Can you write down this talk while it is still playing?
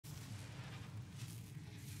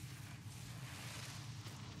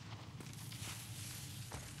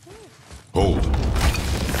Hold.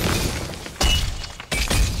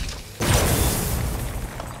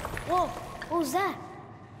 Whoa, what was that?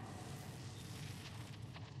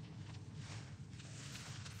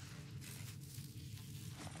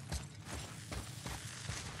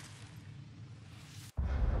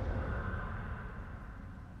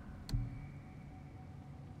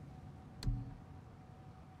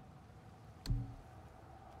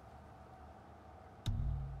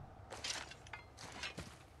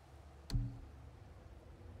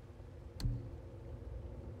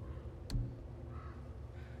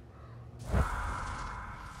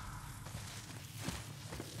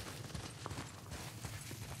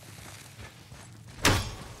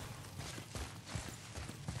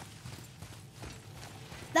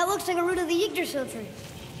 That looks like a root of the Yggdrasil tree.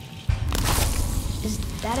 Is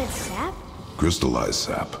that its sap? Crystallized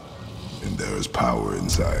sap. And there is power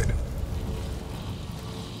inside.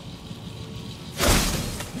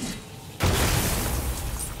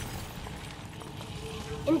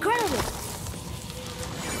 Incredible!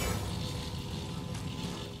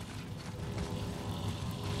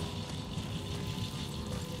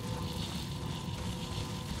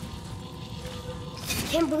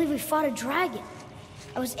 I can't believe we fought a dragon.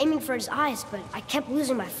 I was aiming for his eyes, but I kept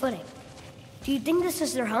losing my footing. Do you think this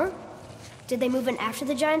is their home? Did they move in after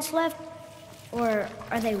the giants left? Or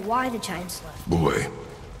are they why the giants left? Boy,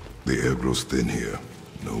 the air grows thin here.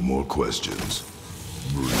 No more questions.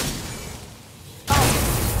 Breathe.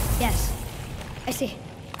 Oh, yes. I see.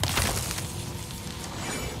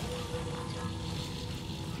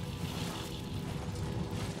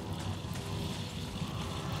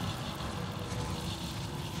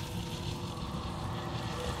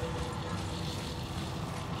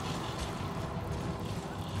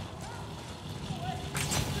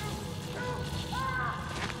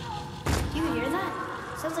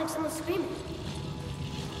 Sounds like someone's screaming.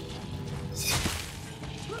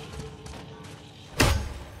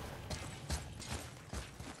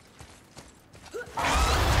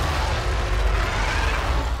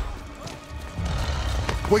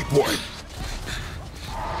 Wait, boy!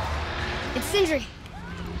 It's Sindri.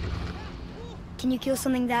 Can you kill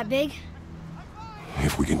something that big?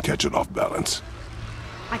 If we can catch it off balance.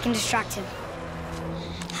 I can distract him.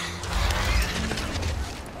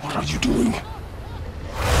 What are you doing?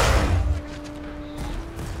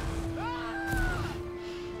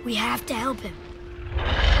 We have to help him.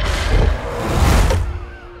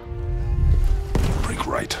 Break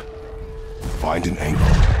right. Find an angle.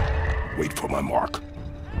 Wait for my mark.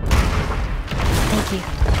 Thank you.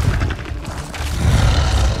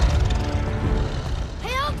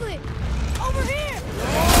 Hey, Ugly! Over here!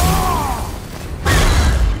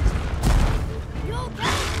 You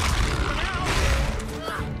okay?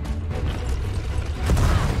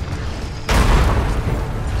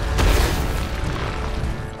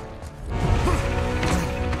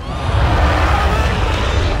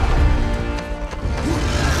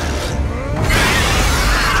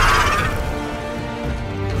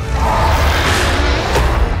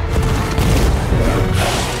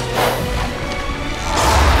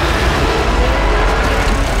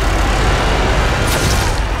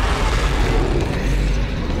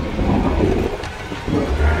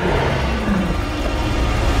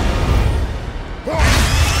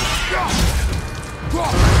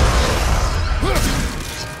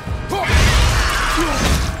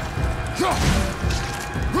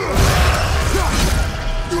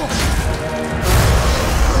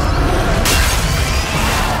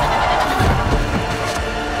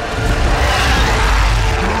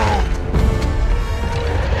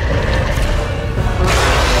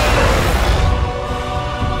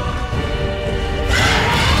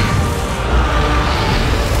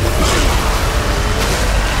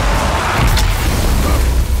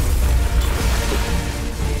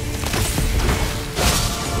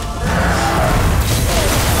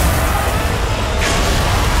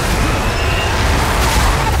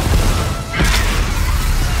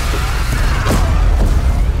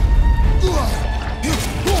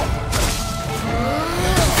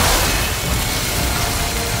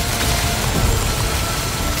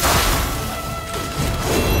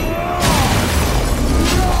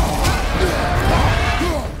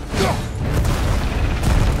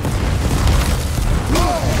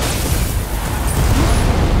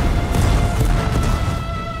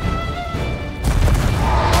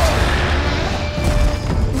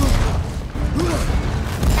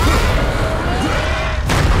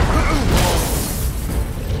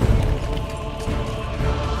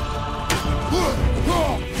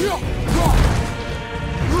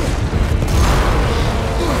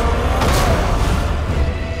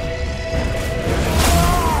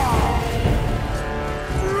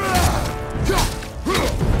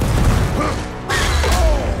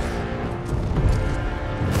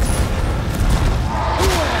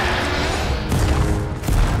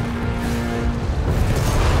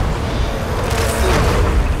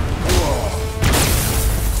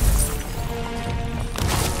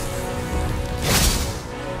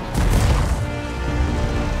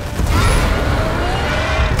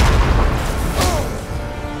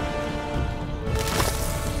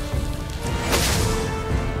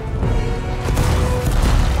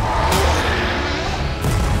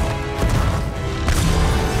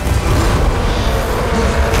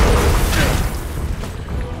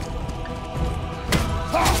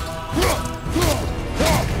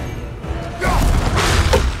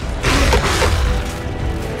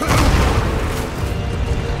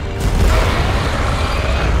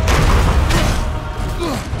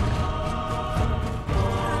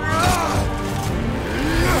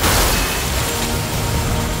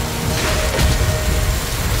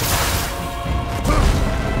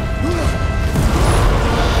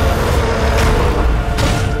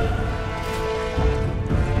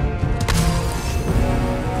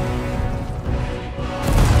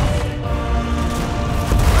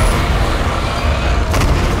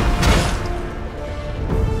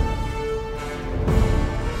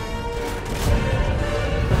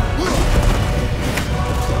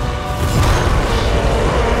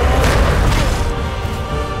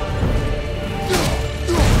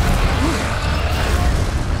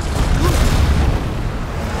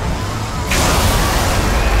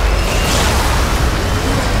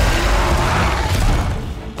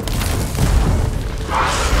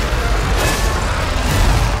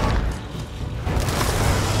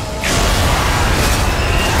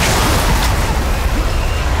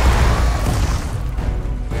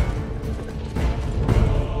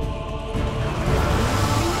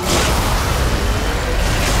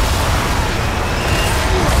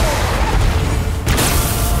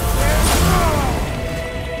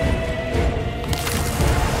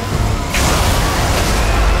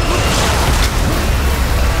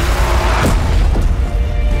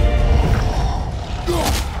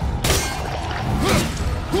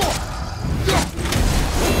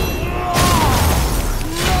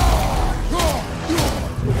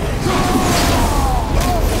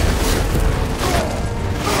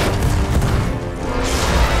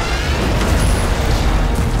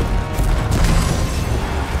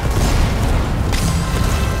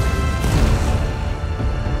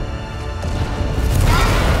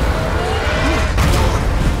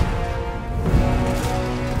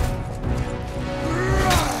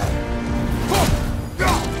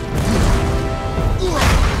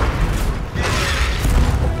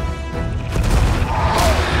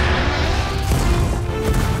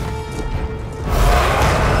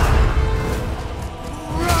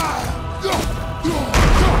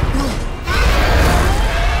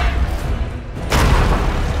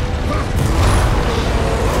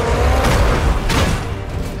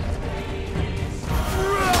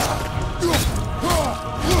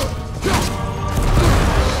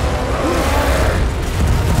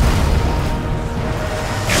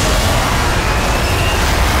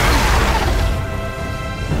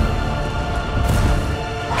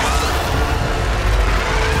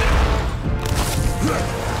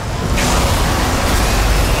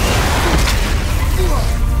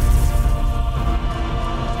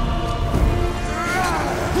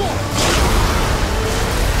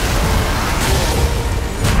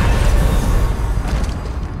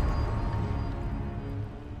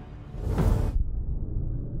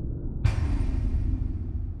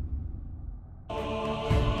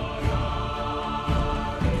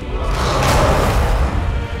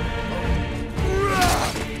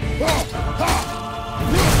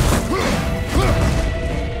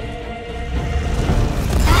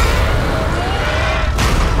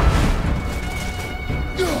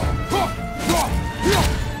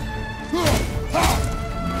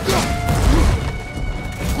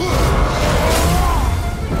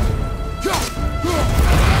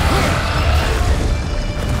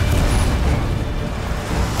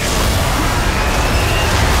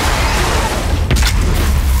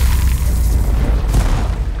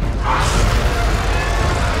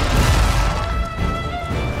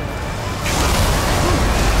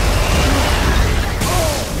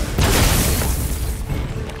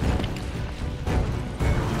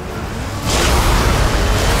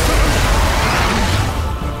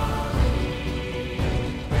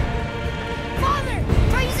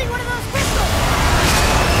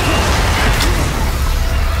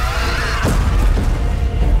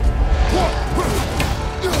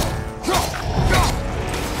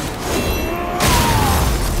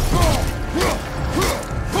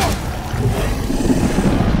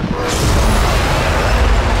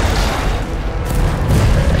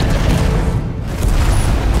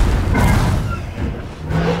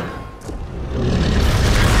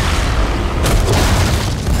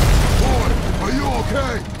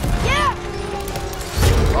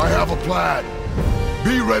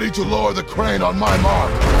 ready to lower the crane on my mark.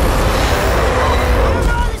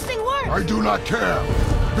 Oh, this thing works! I do not care.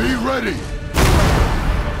 Be ready.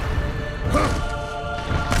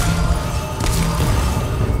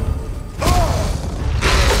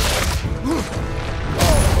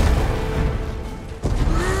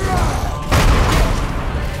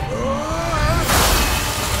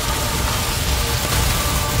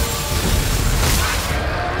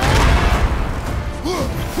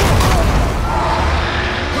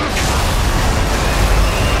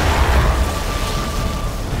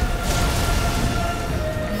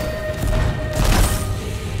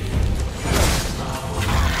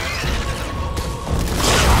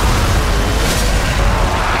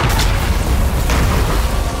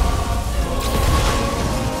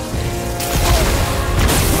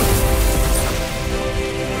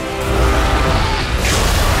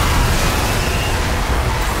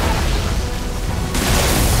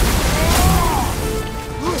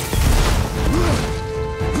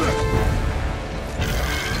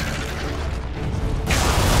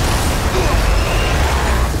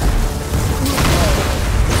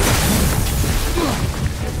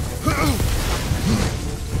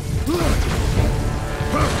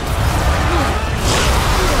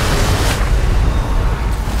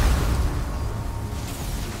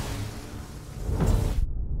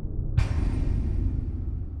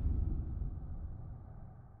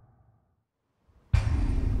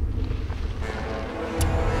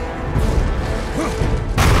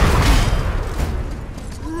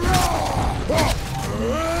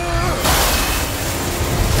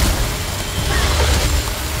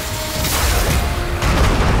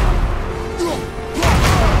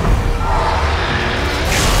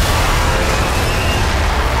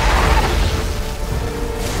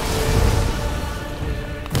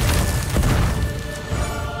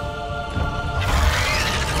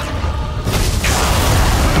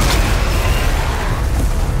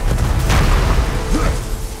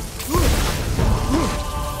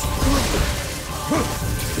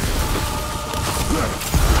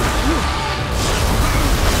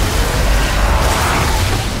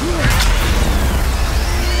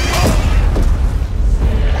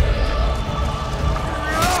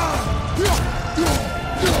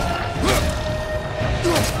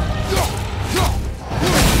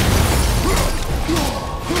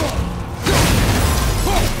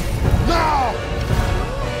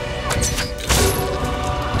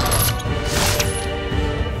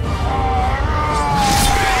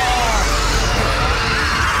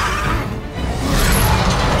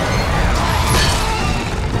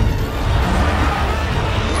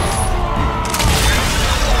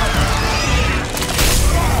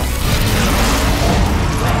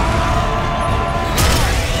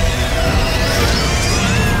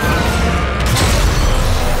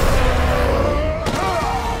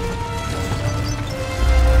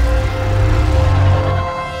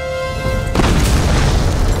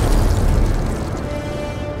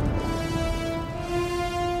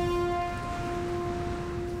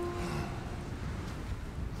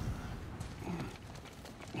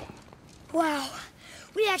 Wow,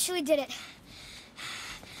 we actually did it.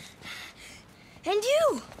 And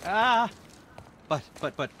you!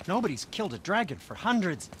 But nobody's killed a dragon for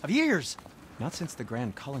hundreds of years. Not since the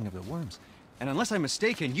grand culling of the worms. And unless I'm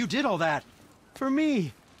mistaken, you did all that for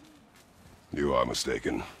me. You are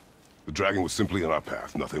mistaken. The dragon was simply in our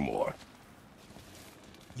path, nothing more.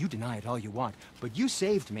 You deny it all you want, but you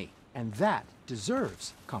saved me, and that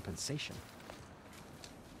deserves compensation.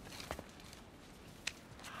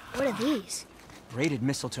 What are these? Braided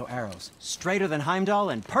mistletoe arrows, straighter than Heimdall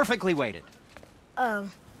and perfectly weighted. Oh.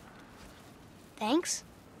 Thanks?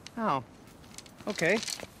 Oh. Okay.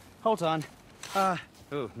 Hold on.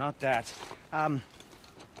 Ooh, not that. Have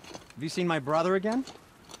you seen my brother again?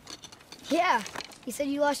 Yeah, he said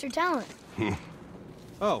you lost your talent.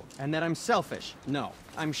 Oh, and that I'm selfish? No,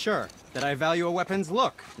 I'm sure. That I value a weapon's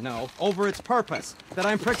look? No, over its purpose. That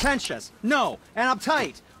I'm pretentious? No, and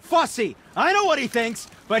uptight. Fussy! I know what he thinks,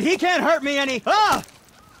 but he can't hurt me any— Ah!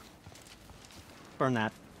 Burn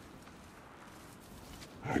that.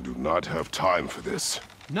 I do not have time for this.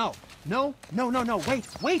 No. Wait.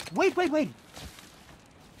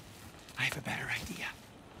 I have a better idea.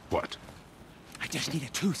 What? I just need a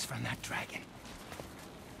tooth from that dragon.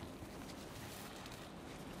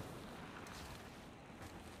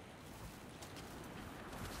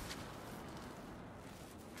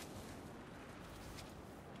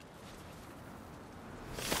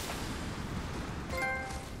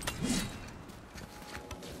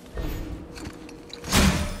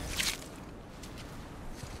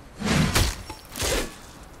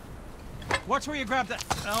 Watch where you grab that.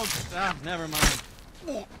 Oh, never mind.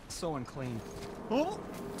 Oh, so unclean. Oh,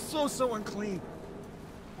 so unclean.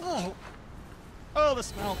 Oh, oh, the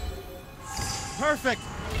smell. Perfect.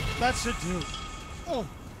 That should do. Oh.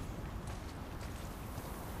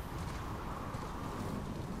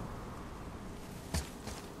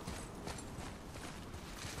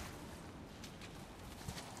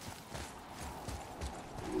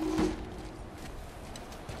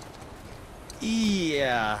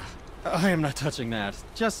 Yeah, I am not touching that.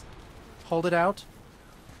 Just hold it out.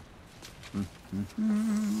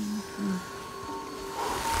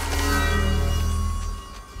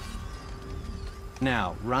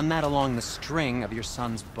 Now, run that along the string of your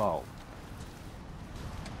son's bow.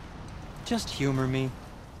 Just humor me.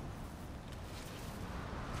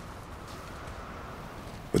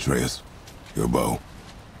 Atreus, your bow.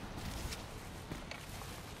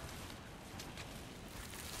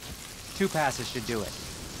 Two passes should do it.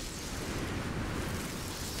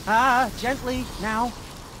 Ah, gently, now.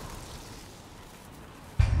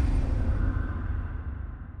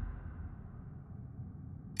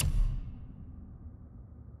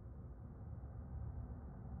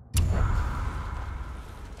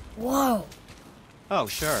 Whoa! Oh,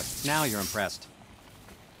 sure. Now you're impressed.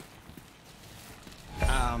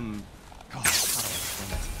 How do I explain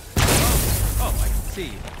this? Oh, I can see.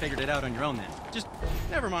 You figured it out on your own then. Just,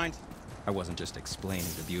 never mind. I wasn't just explaining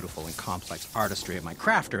the beautiful and complex artistry of my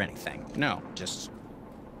craft or anything. No, just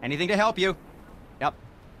anything to help you. Yep.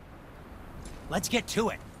 Let's get to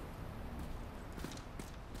it.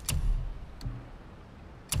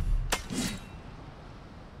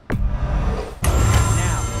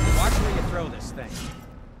 Now, watch where you throw this thing.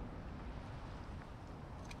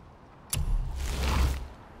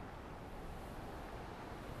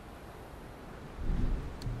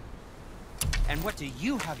 And what do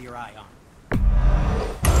you have your eye on?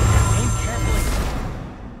 Aim carefully.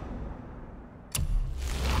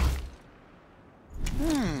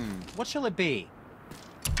 What shall it be?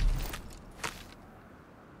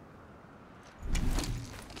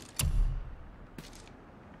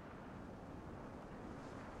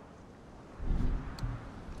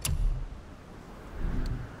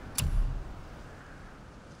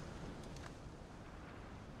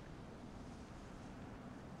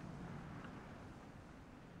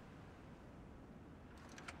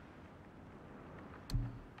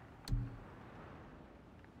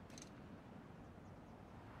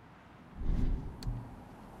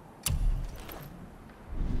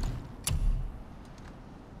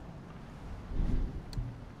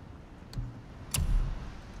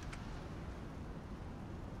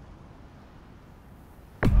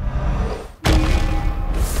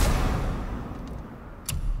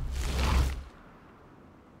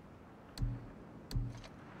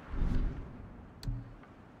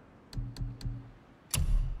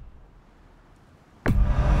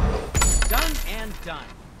 Done and done.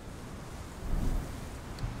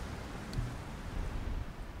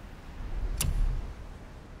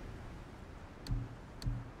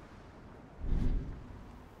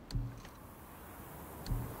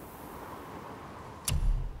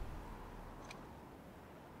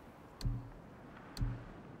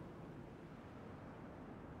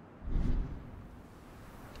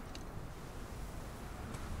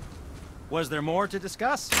 Was there more to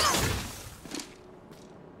discuss?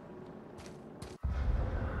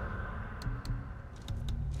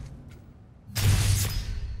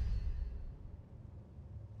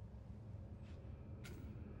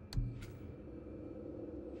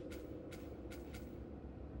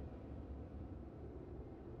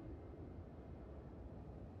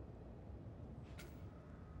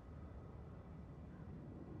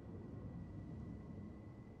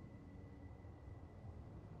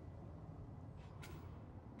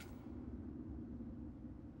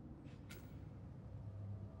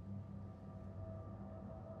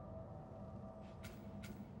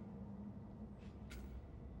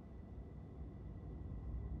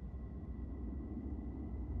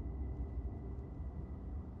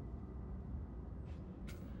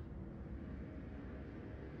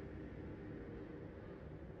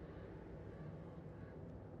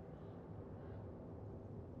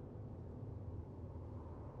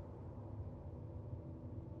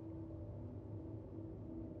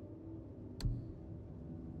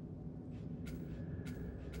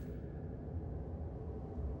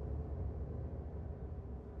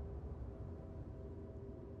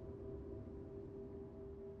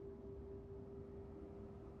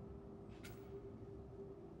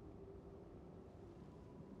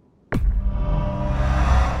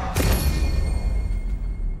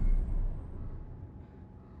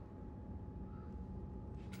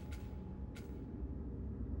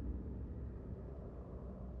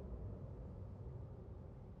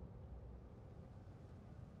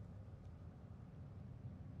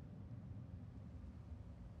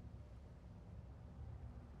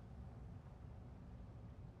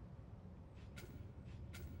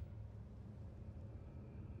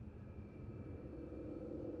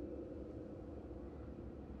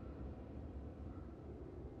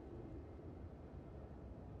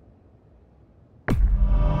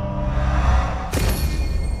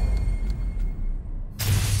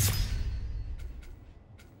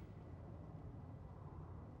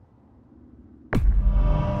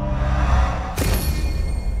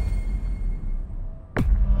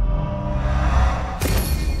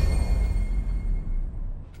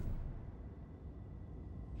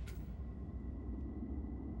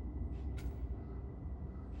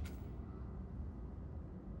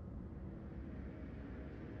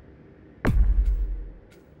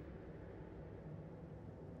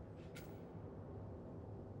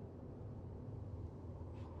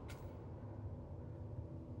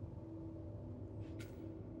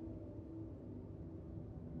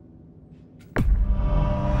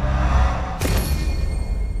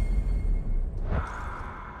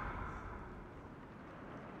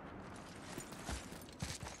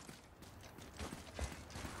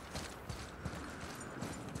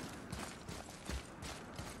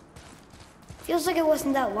 Feels like it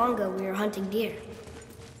wasn't that long ago we were hunting deer.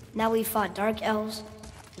 Now we fought dark elves,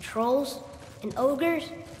 and trolls, and ogres,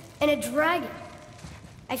 and a dragon.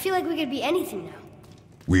 I feel like we could be anything now.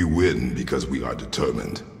 We win because we are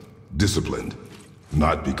determined, disciplined,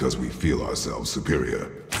 not because we feel ourselves superior.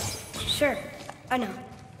 Sure, I know.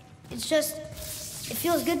 It's just, it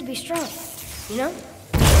feels good to be strong, you know?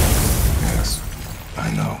 Yes,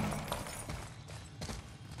 I know.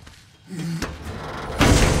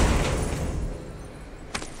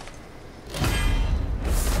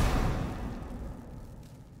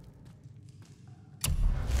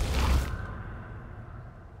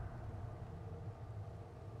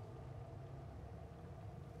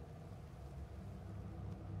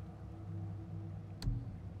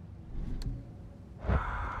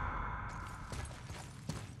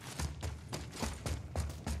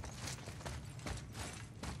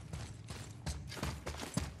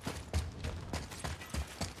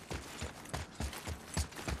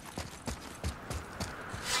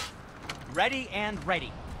 Ready and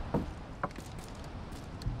ready.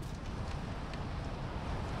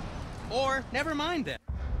 Or, never mind then.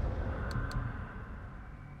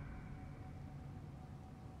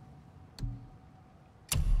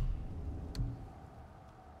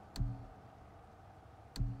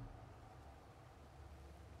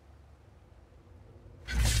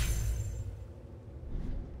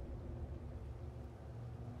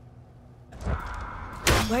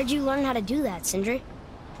 Where'd you learn how to do that, Sindri?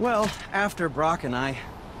 Well, after Brock and I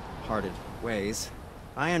parted ways,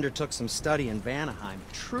 I undertook some study in Vanaheim,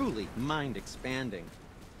 truly mind-expanding.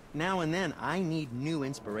 Now and then, I need new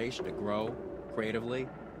inspiration to grow creatively.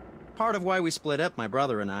 Part of why we split up, my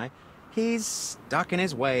brother and I. He's stuck in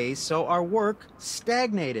his ways, so our work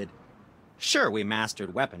stagnated. Sure, we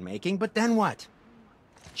mastered weapon making, but then what?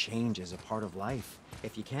 Change is a part of life.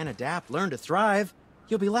 If you can't adapt, learn to thrive,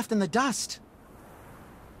 you'll be left in the dust.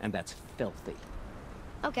 And that's filthy.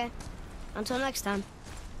 Okay. Until next time.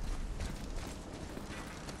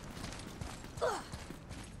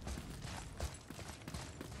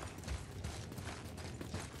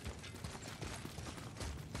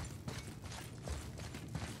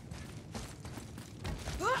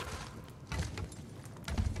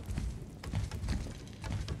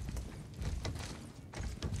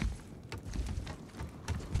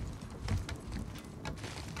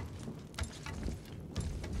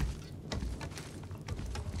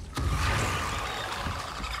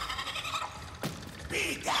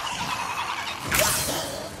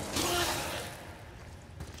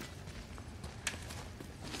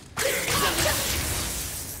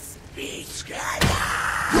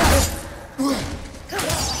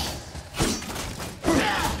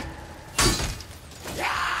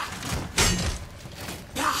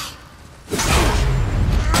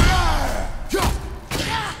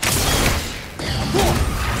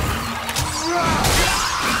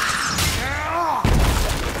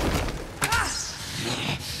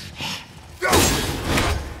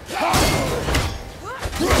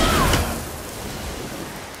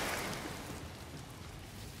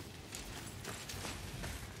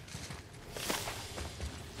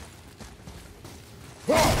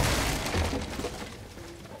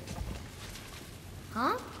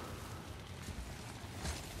 Huh?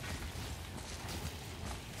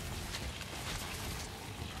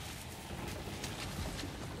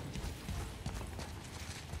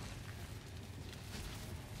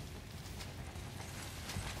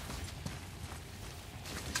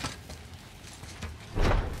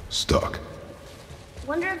 Stuck.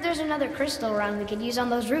 Wonder if there's another crystal around we could use on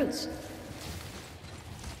those roots.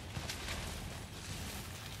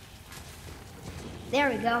 There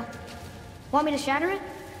we go. Want me to shatter it?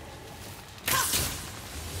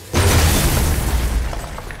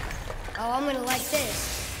 Oh, I'm gonna like this.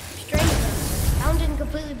 Strange though, that one didn't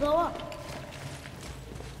completely blow up.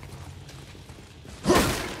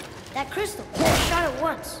 That crystal, I shot it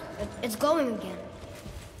once. It's glowing again.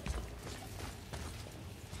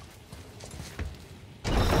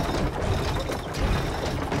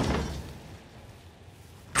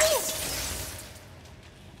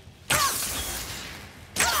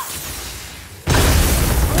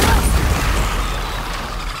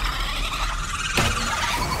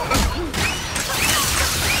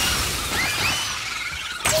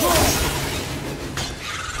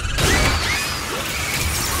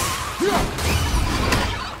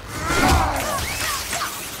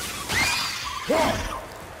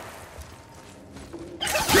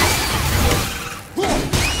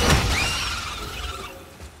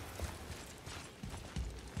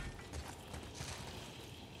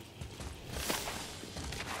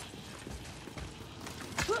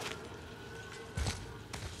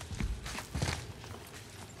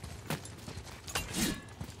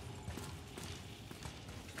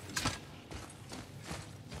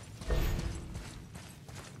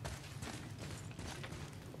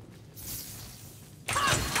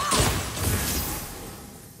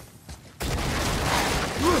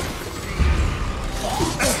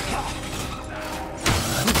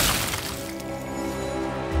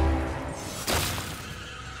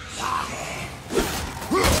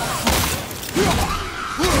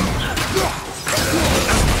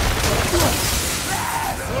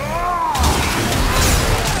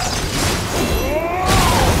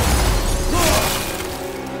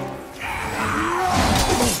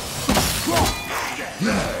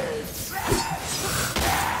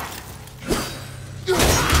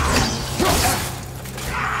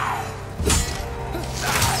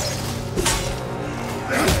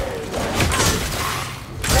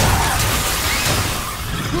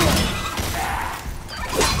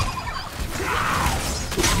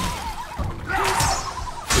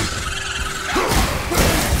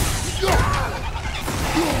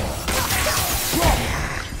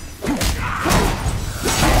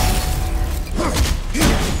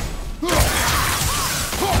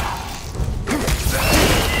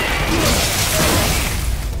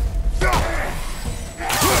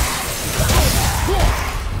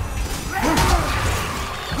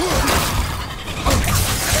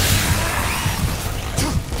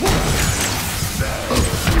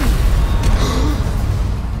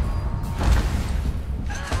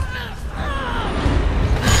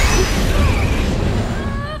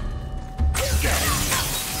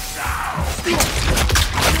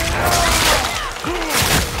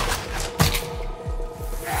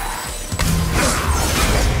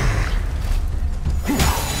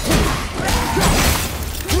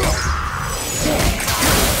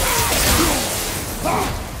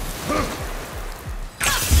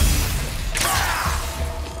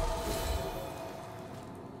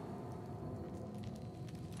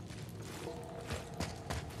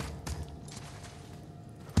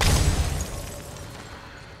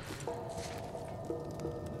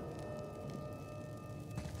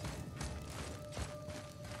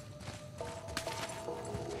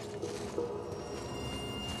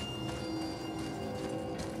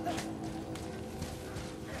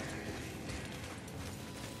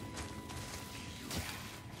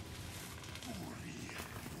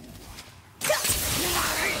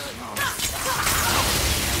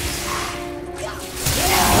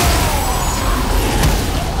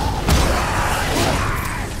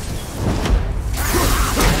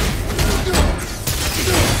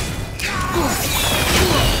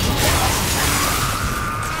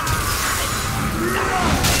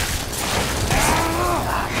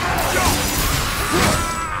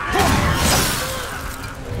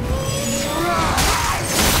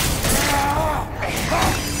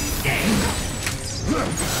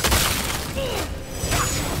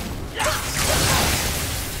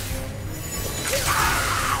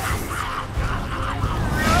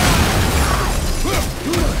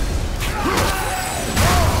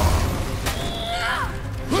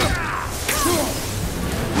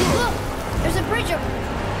 bridge over there.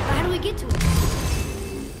 But how do we get to it?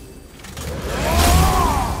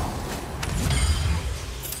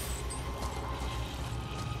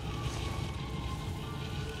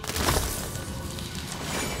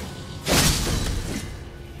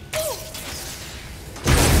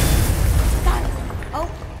 Got it. Oh,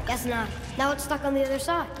 guess not. Now it's stuck on the other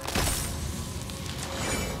side.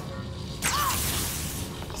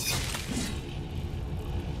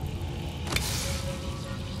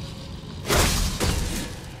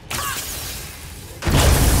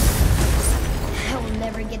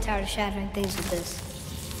 Never get tired of shattering things with this.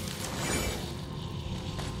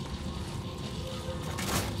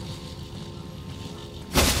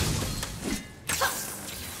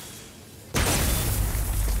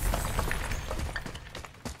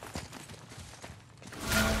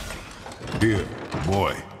 Here,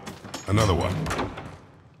 boy. Another one.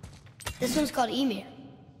 This one's called Mimir.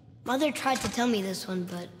 Mother tried to tell me this one,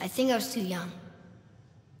 but I think I was too young.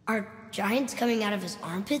 Are giants coming out of his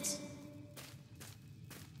armpits?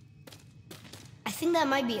 I think that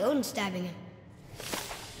might be Odin stabbing him.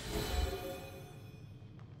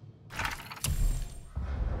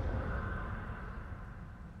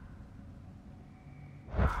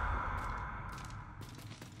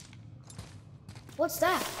 What's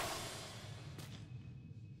that?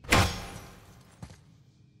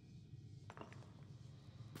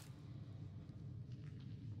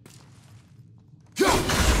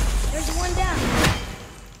 There's one down.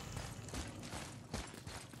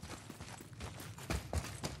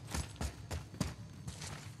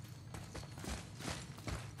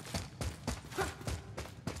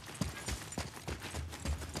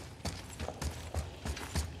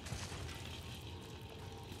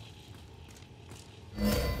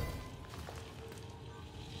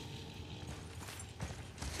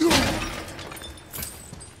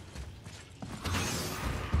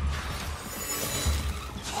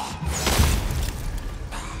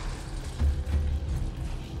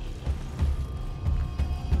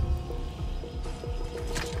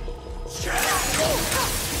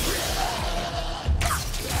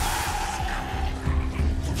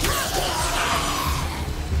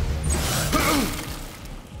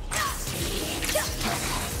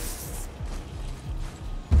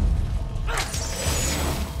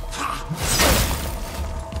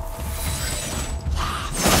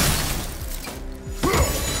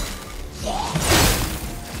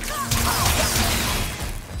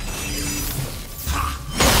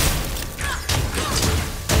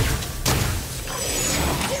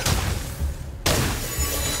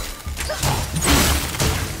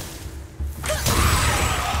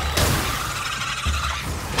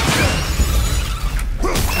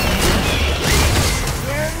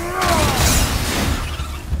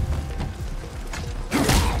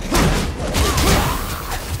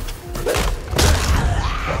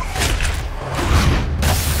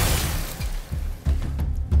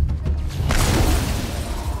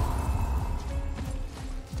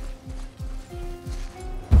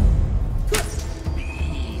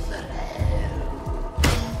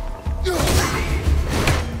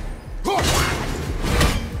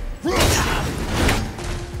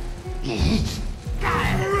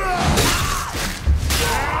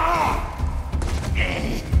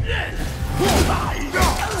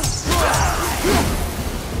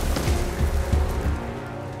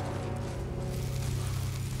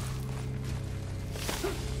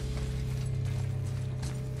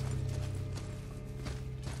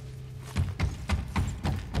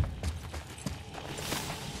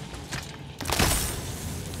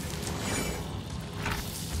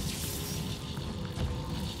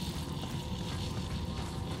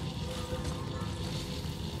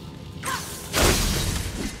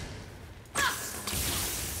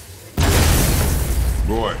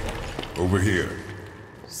 Boy, over here.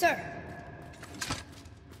 Sir.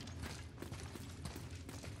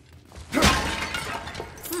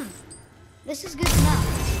 This is good to know.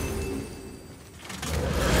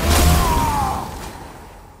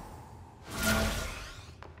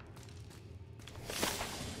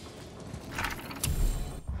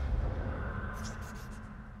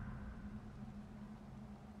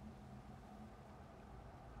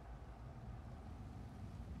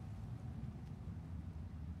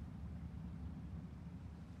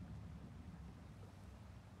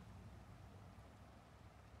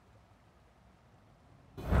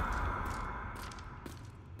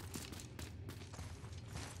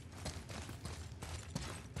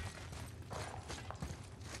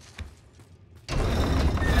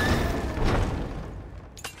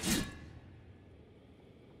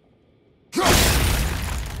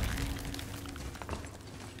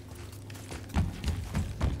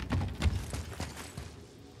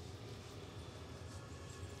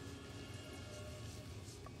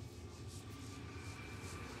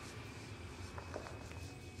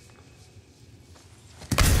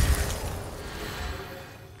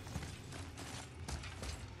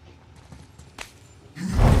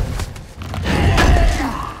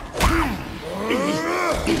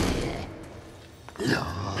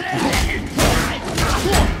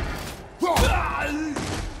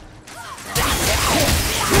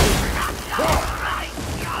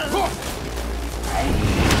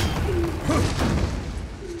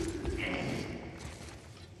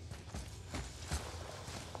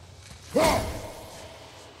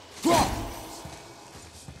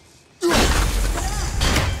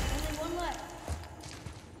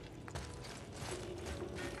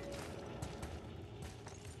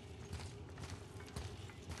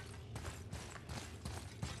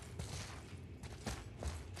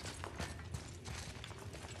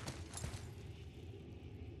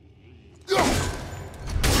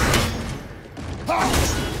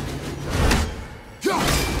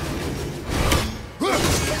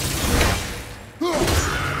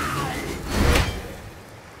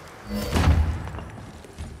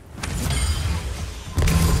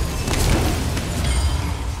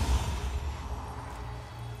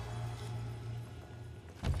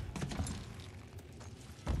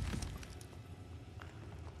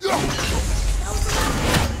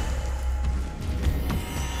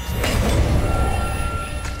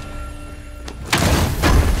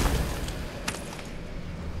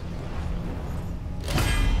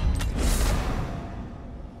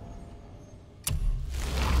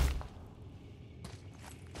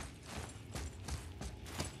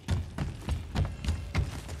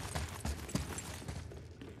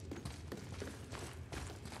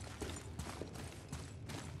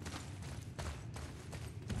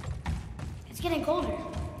 getting colder.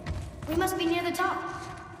 We must be near the top.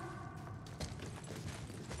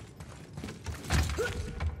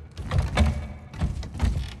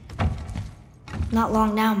 Not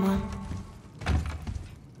long now, Mom.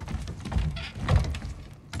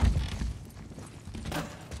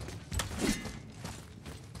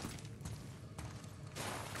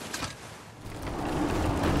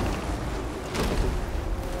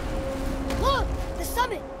 Look! The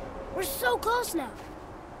summit! We're so close now.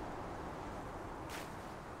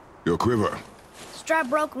 Your quiver. Strap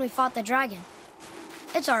broke when we fought the dragon.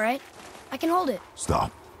 It's all right. I can hold it.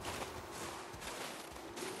 Stop.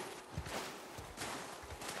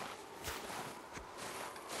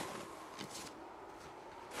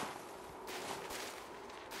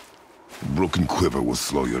 Broken quiver will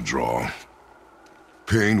slow your draw.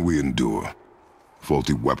 Pain we endure.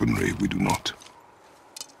 Faulty weaponry we do not.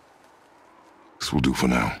 This will do for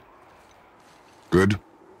now. Good?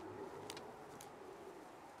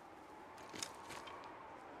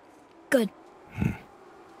 Good.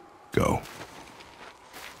 Go.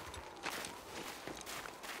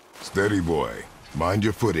 Steady, boy. Mind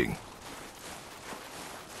your footing.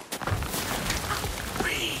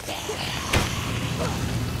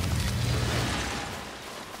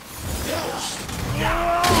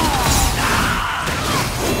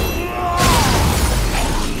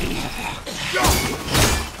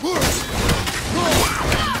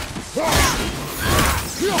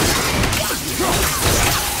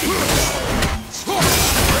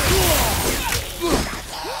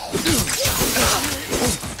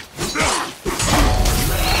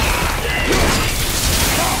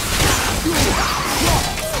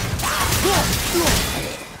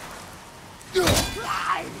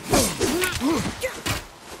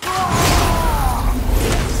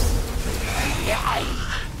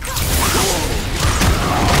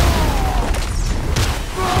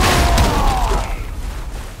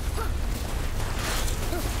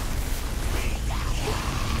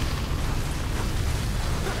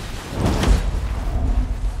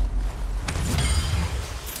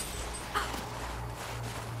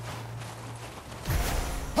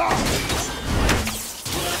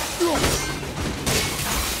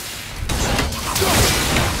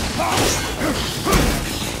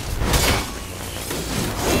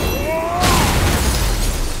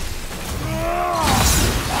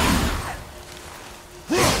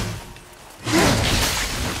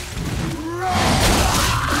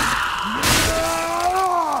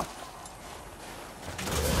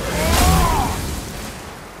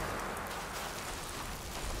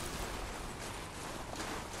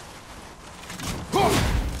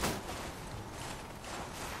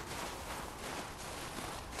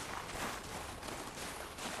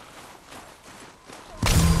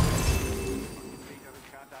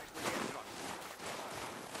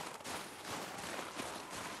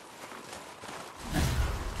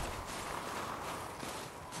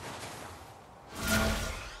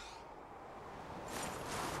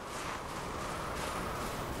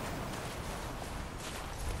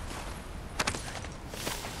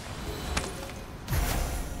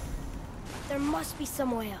 There must be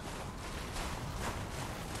some way up.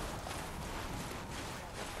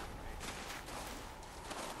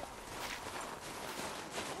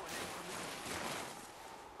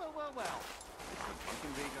 Well. It's the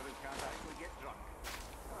fucking Raider who can't actually get drunk.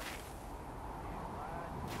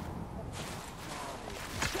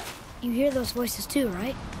 You hear those voices too,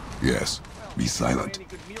 right? Yes. Be silent. Any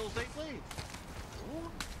good meals lately?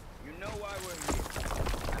 You know why we're here.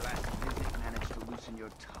 Our last visit managed to loosen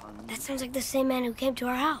your tongue. That sounds like the same man who came to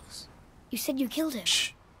our house. You said you killed him.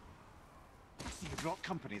 Shh. So you brought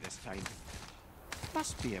company this time.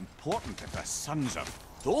 Must be important if the sons of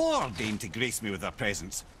Thor deign to grace me with their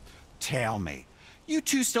presence. Tell me, you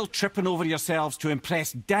two still tripping over yourselves to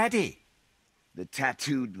impress Daddy? The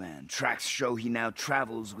tattooed man. Tracks show he now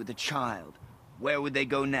travels with a child. Where would they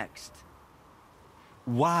go next?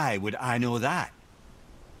 Why would I know that?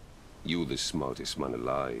 You're the smartest man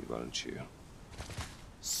alive, aren't you?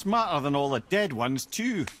 Smarter than all the dead ones,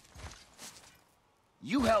 too.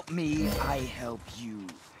 You help me, I help you.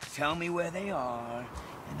 Tell me where they are,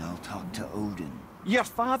 and I'll talk to Odin. Your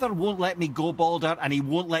father won't let me go, Balder, and he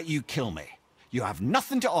won't let you kill me. You have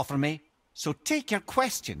nothing to offer me, so take your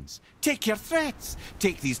questions, take your threats,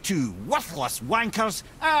 take these two worthless wankers,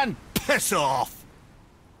 and piss off!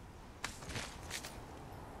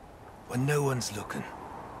 When no one's looking,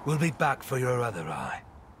 we'll be back for your other eye.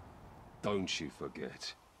 Don't you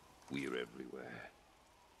forget, we're everywhere.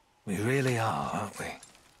 We really are, aren't we?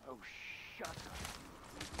 Oh, shut up.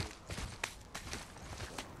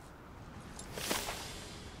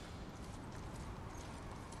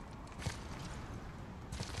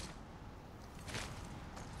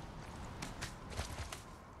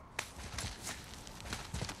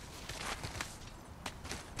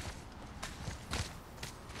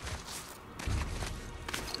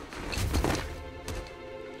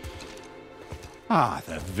 Ah,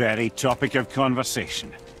 the very topic of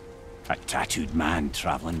conversation. A tattooed man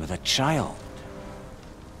traveling with a child.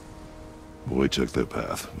 Boy, check their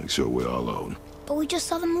path. Make sure we're all alone. But we just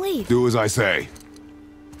saw them leave. Do as I say.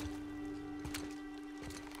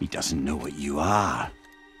 He doesn't know what you are.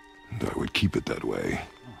 And I would keep it that way.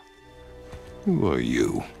 Who are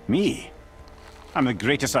you? Me? I'm the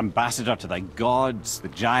greatest ambassador to the gods, the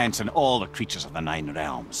giants, and all the creatures of the Nine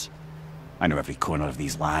Realms. I know every corner of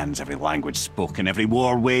these lands, every language spoken, every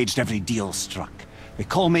war waged, every deal struck. They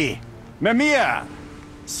call me Mimir,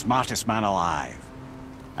 smartest man alive.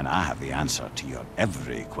 And I have the answer to your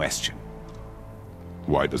every question.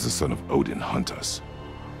 Why does the son of Odin hunt us?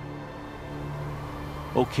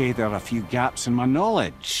 Okay, there are a few gaps in my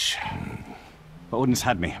knowledge. But Odin's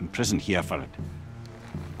had me imprisoned here for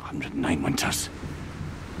 109 winters.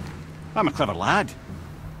 I'm a clever lad.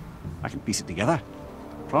 I can piece it together.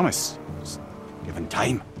 Promise. Just given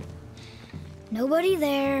time. Nobody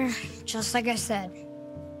there, just like I said.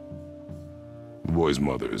 The boy's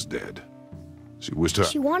mother is dead. She wished her...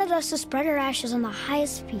 She wanted us to spread her ashes on the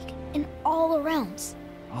highest peak in all the realms.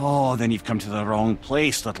 Oh, then you've come to the wrong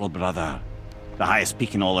place, little brother. The highest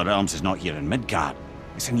peak in all the realms is not here in Midgard.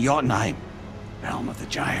 It's in Jotunheim, realm of the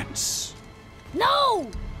giants. No!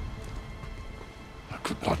 That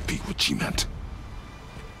could not be what she meant.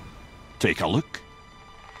 Take a look.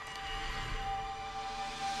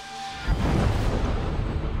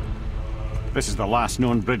 This is the last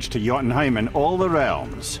known bridge to Jotunheim in all the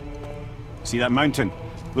realms. See that mountain?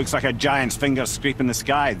 Looks like a giant's finger scraping the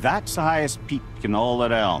sky. That's the highest peak in all the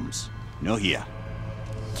realms. No here.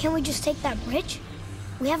 Can't we just take that bridge?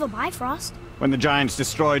 We have a Bifrost. When the giants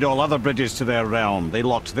destroyed all other bridges to their realm, they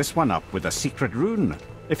locked this one up with a secret rune.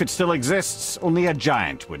 If it still exists, only a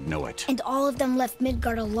giant would know it. And all of them left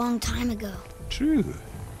Midgard a long time ago. True.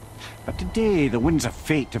 But today, the winds of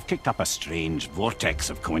fate have kicked up a strange vortex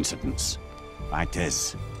of coincidence. Fact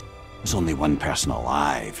is, there's only one person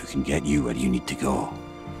alive who can get you where you need to go.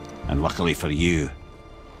 And luckily for you,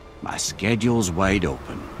 my schedule's wide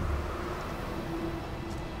open.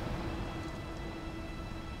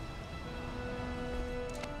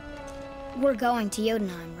 We're going to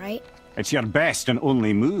Jotunheim, right? It's your best and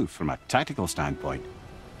only move from a tactical standpoint.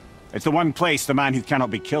 It's the one place the man who cannot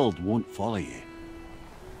be killed won't follow you.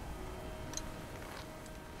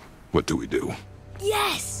 What do we do?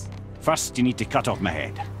 Yes! First, you need to cut off my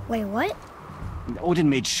head. Wait, what? Odin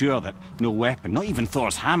made sure that no weapon, not even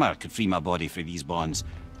Thor's hammer, could free my body from these bonds.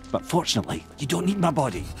 But fortunately, you don't need my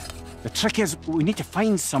body. The trick is, we need to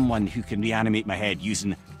find someone who can reanimate my head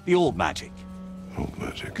using the old magic. Old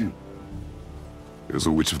magic. There's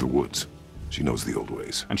a witch of the woods. She knows the old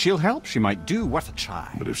ways. And she'll help. She might do. Worth a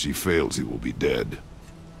try. But if she fails, he will be dead.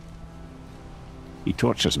 He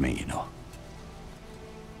tortures me, you know.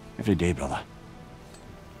 Every day, brother.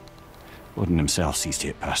 Odin himself sees to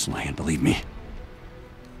it personally, and believe me,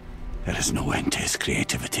 there is no end to his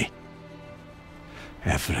creativity.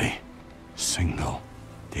 Every single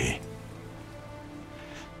day.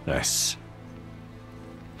 This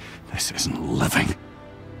isn't living.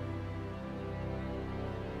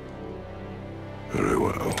 Very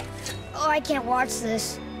well. Oh, I can't watch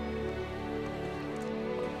this.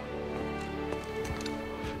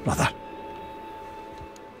 Brother,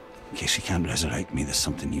 in case he can't resurrect me, there's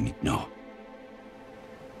something you need to know.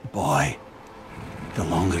 Boy, the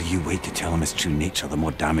longer you wait to tell him his true nature, the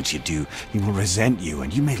more damage you do. He will resent you,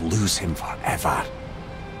 and you may lose him forever.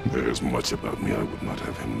 There's much about me I would not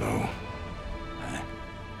have him know.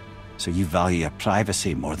 So you value your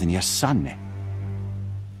privacy more than your son, eh?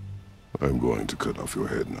 I'm going to cut off your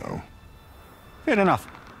head now. Fair enough.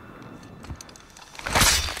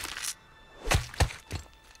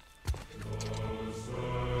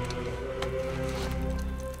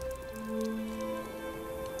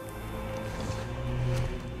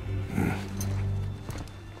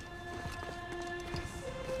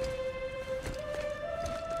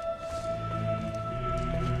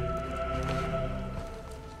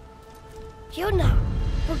 Jotunheim!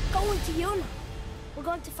 We're going to Jotunheim! We're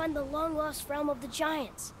going to find the long-lost realm of the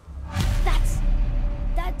giants.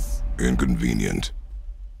 That's... Inconvenient.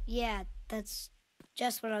 Yeah, that's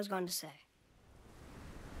just what I was going to say.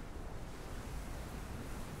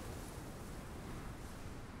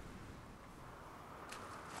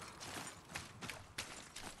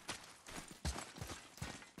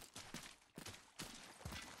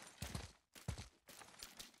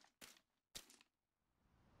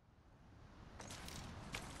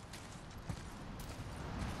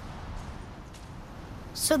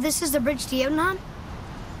 So this is the bridge to Jotunheim?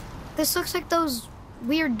 This looks like those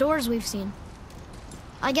weird doors we've seen.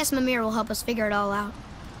 I guess Mimir will help us figure it all out.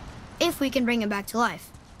 If we can bring him back to life.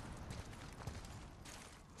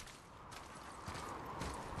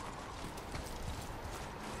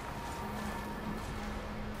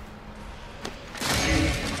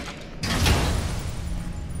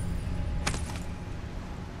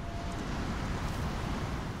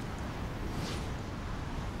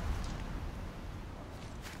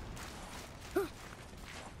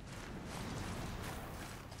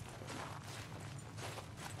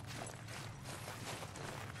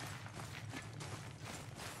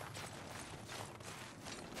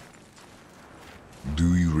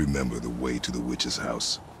 Do you remember the way to the witch's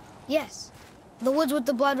house? Yes. The woods with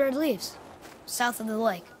the blood-red leaves. South of the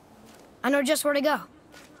lake. I know just where to go.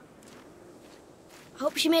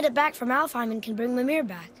 Hope she made it back from Alfheim and can bring Mimir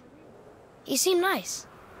back. He seemed nice.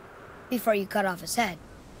 Before you cut off his head.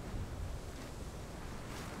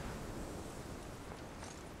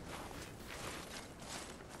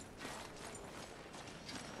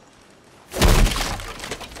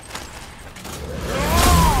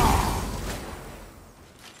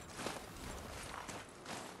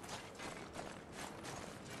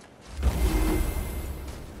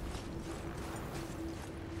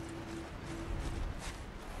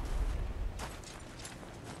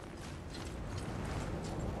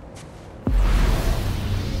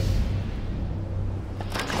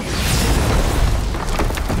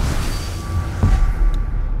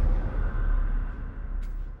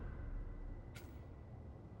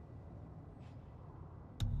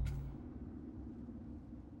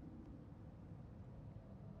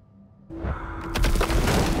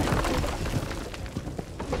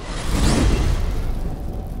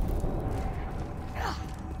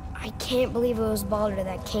 I can't believe it was Baldur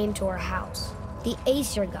that came to our house. The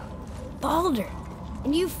Aesir god. Baldur!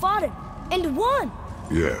 And you fought him, and won!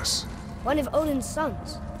 Yes. One of Odin's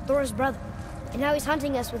sons, Thor's brother. And now he's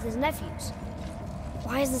hunting us with his nephews.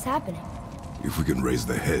 Why is this happening? If we can raise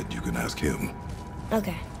the head, you can ask him.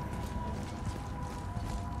 Okay.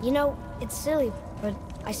 You know, it's silly, but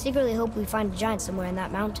I secretly hope we find a giant somewhere in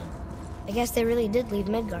that mountain. I guess they really did leave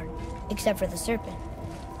Midgard, except for the serpent.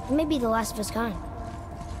 He may be the last of his kind.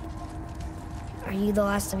 Are you the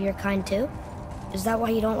last of your kind too? Is that why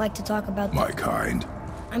you don't like to talk about My kind?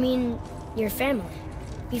 I mean, your family.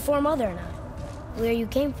 Before Mother and I. Where you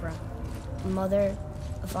came from. A mother,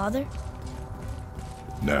 a father?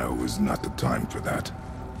 Now is not the time for that.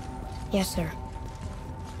 Yes, sir.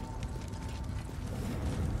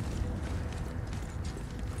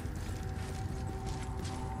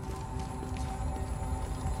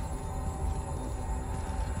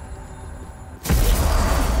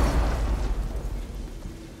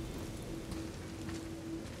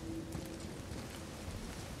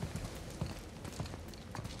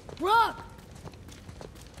 Rock!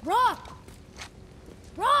 Rock!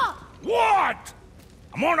 Rock! What?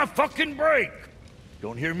 I'm on a fucking break.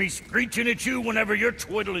 Don't hear me screeching at you whenever you're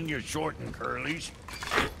twiddling your short and curlies.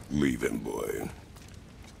 Leave him, boy.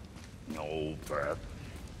 No, Pep.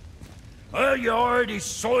 Well, you already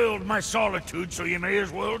soiled my solitude, so you may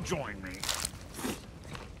as well join me.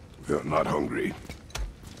 We're not hungry.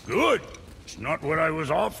 Good. It's not what I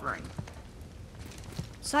was offering.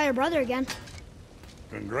 Saw your brother again.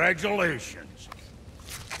 Congratulations.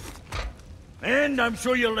 And I'm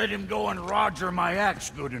sure you'll let him go and roger my axe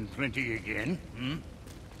good and plenty again, hmm?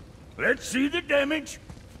 Let's see the damage.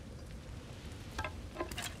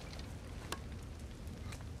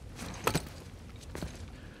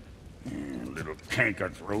 Little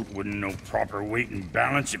canker-throat wouldn't know proper weight and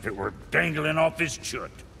balance if it were dangling off his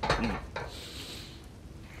chut.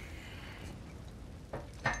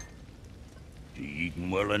 You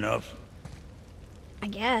eating well enough? I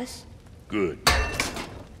guess. Good.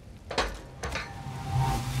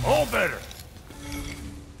 All better.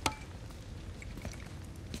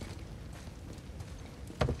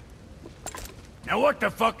 Now what the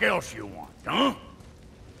fuck else you want, huh?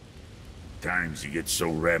 Times he gets so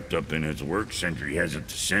wrapped up in his work, Sentry hasn't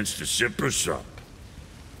the sense to sip or sup.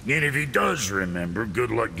 And if he does remember, good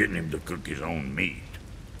luck getting him to cook his own meat.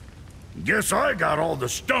 Guess I got all the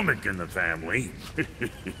stomach in the family.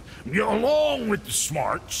 Along with the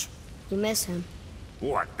smarts. You miss him.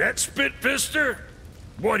 What, that spit-fister?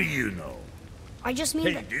 What do you know? I just mean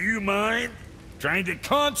Hey, that... do you mind? Trying to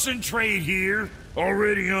concentrate here,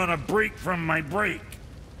 already on a break from my break.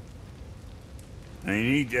 I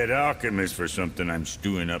need that alchemist for something I'm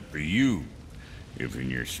stewing up for you. If in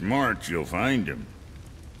your smarts, you'll find him.